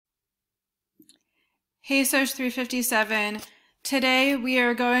Hey Soch 357. Today we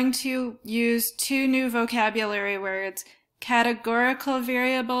are going to use two new vocabulary words, categorical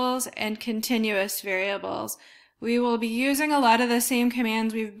variables and continuous variables. We will be using a lot of the same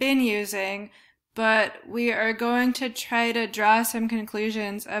commands we've been using, but we are going to try to draw some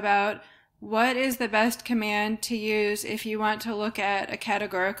conclusions about what is the best command to use if you want to look at a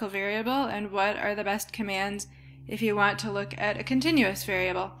categorical variable and what are the best commands if you want to look at a continuous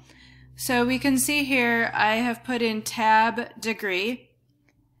variable. So we can see here I have put in tab degree,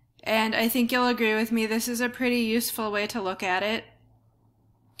 and I think you'll agree with me this is a pretty useful way to look at it.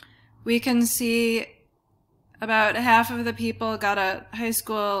 We can see about half of the people got a high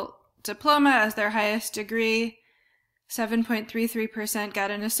school diploma as their highest degree, 7.33%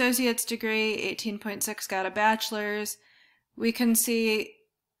 got an associate's degree, 18.6% got a bachelor's. We can see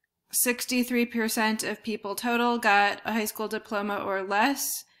 63% of people total got a high school diploma or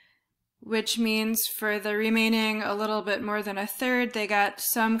less, which means for the remaining a little bit more than a third, they got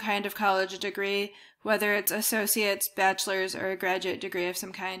some kind of college degree, whether it's associate's, bachelor's, or a graduate degree of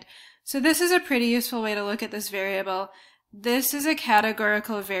some kind. So this is a pretty useful way to look at this variable. This is a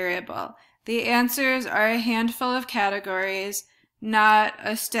categorical variable. The answers are a handful of categories, not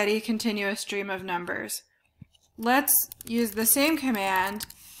a steady continuous stream of numbers. Let's use the same command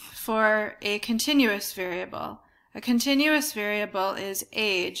for a continuous variable. A continuous variable is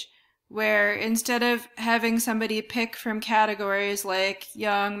age, where instead of having somebody pick from categories like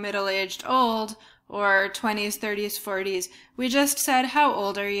young, middle-aged, old, or 20s, 30s, 40s, we just said, how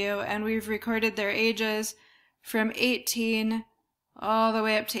old are you? And we've recorded their ages from 18 all the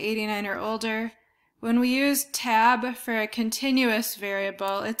way up to 89 or older. When we use tab for a continuous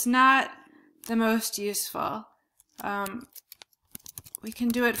variable, it's not the most useful. We can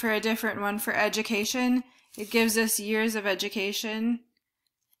do it for a different one for education. It gives us years of education.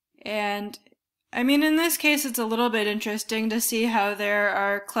 And I mean, in this case, it's a little bit interesting to see how there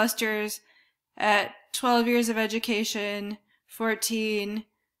are clusters at 12 years of education, 14,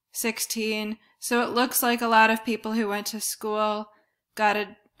 16. So it looks like a lot of people who went to school got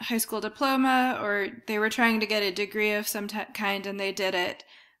a high school diploma, or they were trying to get a degree of some kind and they did it.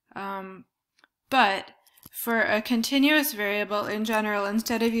 But for a continuous variable in general,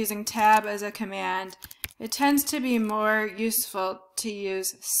 instead of using tab as a command, it tends to be more useful to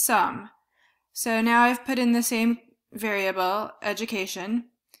use sum. So now I've put in the same variable, education,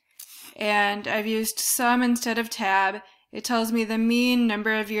 and I've used sum instead of tab. It tells me the mean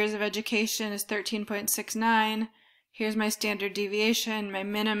number of years of education is 13.69. Here's my standard deviation, my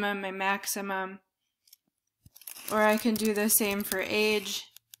minimum, my maximum. Or I can do the same for age,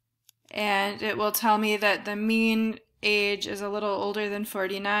 and it will tell me that the mean age is a little older than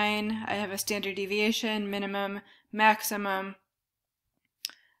 49. I have a standard deviation, minimum, maximum.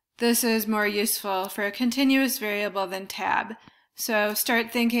 This is more useful for a continuous variable than tab. So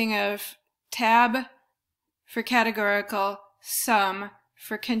start thinking of tab for categorical, sum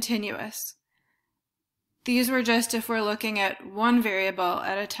for continuous. These were just if we're looking at one variable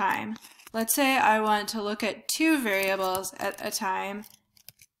at a time. Let's say I want to look at two variables at a time.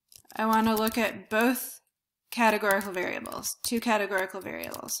 I want to look at both categorical variables, two categorical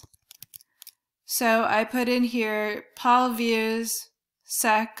variables. So I put in here Paul views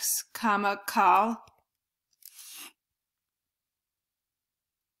sex, comma, call.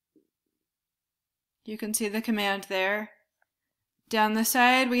 You can see the command there. Down the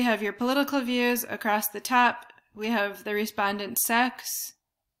side we have your political views. Across the top we have the respondent's sex.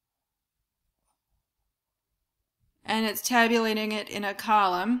 And it's tabulating it in a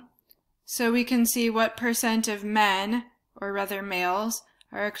column. So we can see what percent of men, or rather males,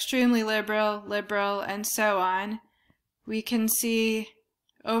 are extremely liberal, liberal, and so on. We can see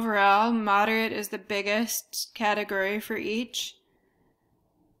overall moderate is the biggest category for each.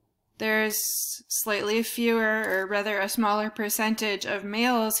 There's slightly fewer, or rather a smaller percentage of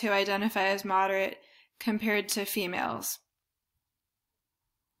males who identify as moderate compared to females.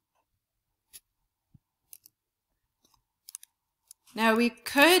 Now we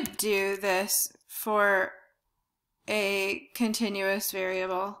could do this for a continuous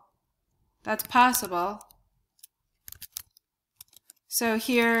variable. That's possible. So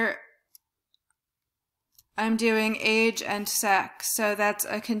here I'm doing age and sex, so that's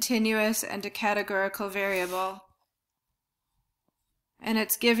a continuous and a categorical variable. And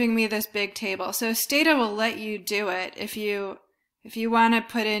it's giving me this big table. So Stata will let you do it if you want to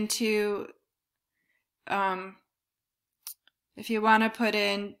put into if you want to put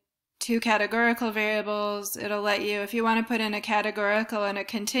in two categorical variables, it'll let you. If you want to put in a categorical and a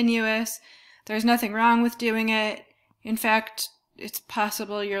continuous, there's nothing wrong with doing it. In fact, it's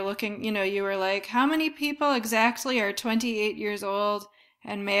possible you're looking, you were like, how many people exactly are 28 years old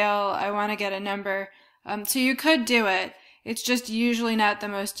and male? I want to get a number. So you could do it. It's just usually not the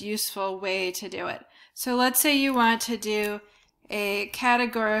most useful way to do it. So let's say you want to do a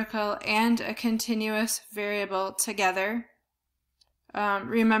categorical and a continuous variable together.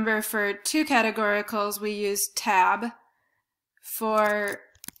 Remember, for two categoricals, we use tab. For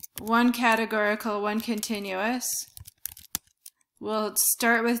one categorical, one continuous, we'll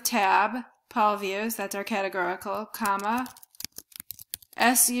start with tab, Paul views, that's our categorical, comma,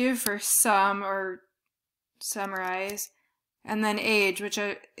 SU for sum or summarize, and then age, which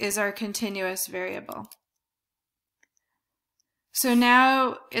is our continuous variable. So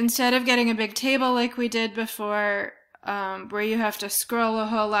now, instead of getting a big table like we did before, where you have to scroll a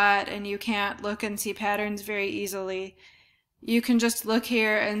whole lot and you can't look and see patterns very easily, you can just look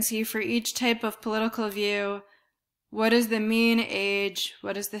here and see for each type of political view, what is the mean age,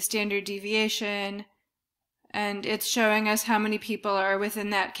 what is the standard deviation, and it's showing us how many people are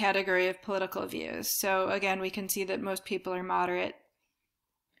within that category of political views. So again, we can see that most people are moderate.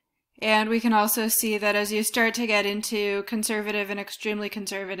 And we can also see that as you start to get into conservative and extremely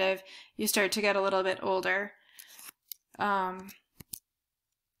conservative, you start to get a little bit older.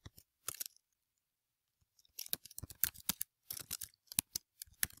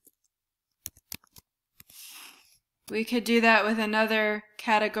 We could do that with another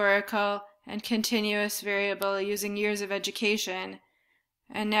categorical and continuous variable using years of education.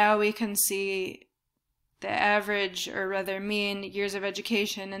 And now we can see the average, or rather mean, years of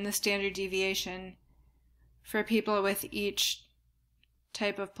education and the standard deviation for people with each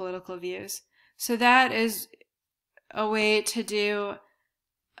type of political views. So that is a way to do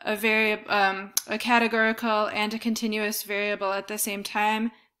a categorical and a continuous variable at the same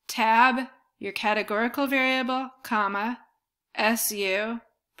time. Tab, your categorical variable, comma, SU,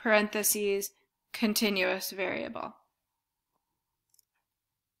 parentheses, continuous variable.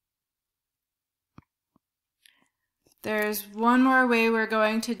 There's one more way we're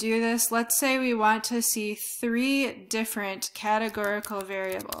going to do this. Let's say we want to see 3 different categorical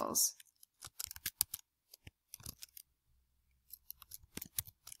variables.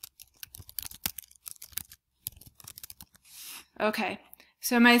 Okay,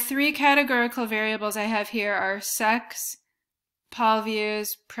 so my 3 categorical variables I have here are sex, Paul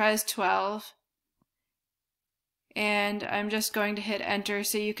views, Pres 12, and I'm just going to hit enter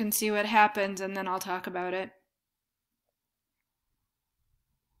so you can see what happens, and then I'll talk about it.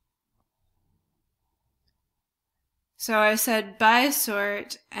 So I said by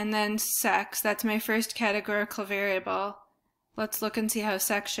sort and then sex. That's my first categorical variable. Let's look and see how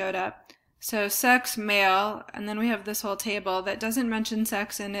sex showed up. So sex, male, and then we have this whole table that doesn't mention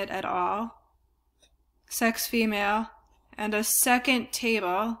sex in it at all. Sex, female, and a second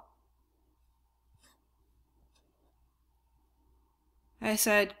table. I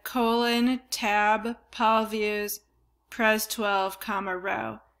said colon, tab, Paul views, Pres 12, comma,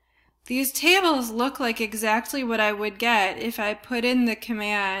 row. These tables look like exactly what I would get if I put in the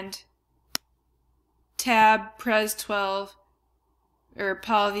command tab, Pres 12, or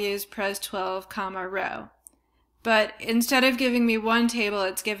Paul views, Pres 12, comma, row. But instead of giving me one table,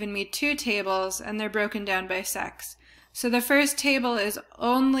 it's given me 2 tables, and they're broken down by sex. So the first table is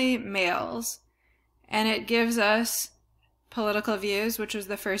only males, and it gives us political views, which was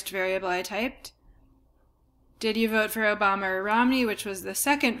the first variable I typed. Did you vote for Obama or Romney, which was the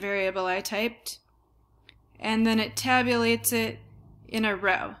second variable I typed. And then it tabulates it in a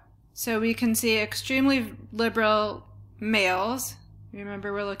row. So we can see extremely liberal males.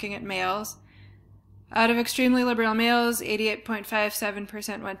 Remember, we're looking at males. Out of extremely liberal males,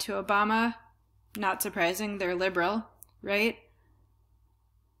 88.57% went to Obama. Not surprising, they're liberal, right?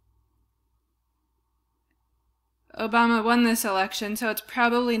 Obama won this election, so it's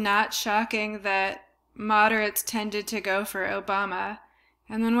probably not shocking that moderates tended to go for Obama.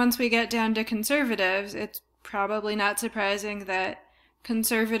 And then once we get down to conservatives, it's probably not surprising that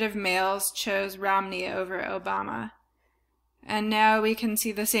conservative males chose Romney over Obama. And now we can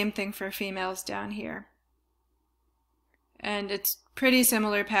see the same thing for females down here. And it's pretty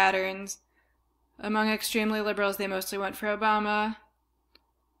similar patterns. Among extremely liberals, they mostly went for Obama.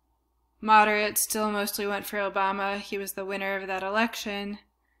 Moderates still mostly went for Obama. He was the winner of that election.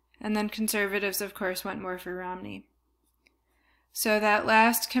 And then conservatives, of course, went more for Romney. So that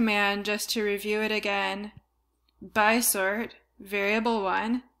last command, just to review it again, by sort, variable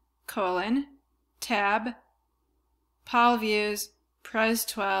 1, colon, tab, Paul views, Pres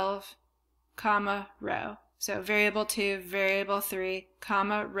 12, comma, row. So variable 2, variable 3,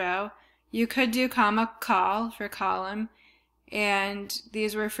 comma, row. You could do comma col for column, and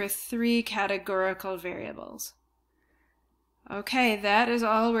these were for 3 categorical variables. Okay, that is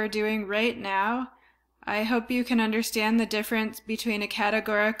all we're doing right now. I hope you can understand the difference between a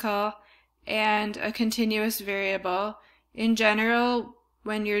categorical and a continuous variable. In general,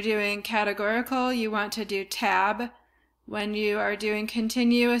 when you're doing categorical, you want to do tab. When you are doing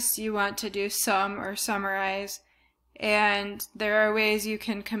continuous, you want to do sum or summarize. And there are ways you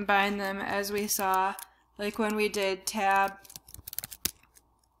can combine them, as we saw, like when we did tab.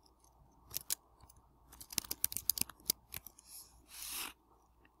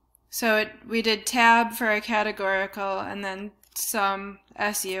 So we did tab for our categorical and then sum,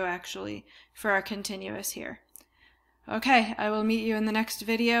 SU actually, for our continuous here. Okay, I will meet you in the next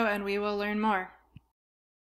video and we will learn more.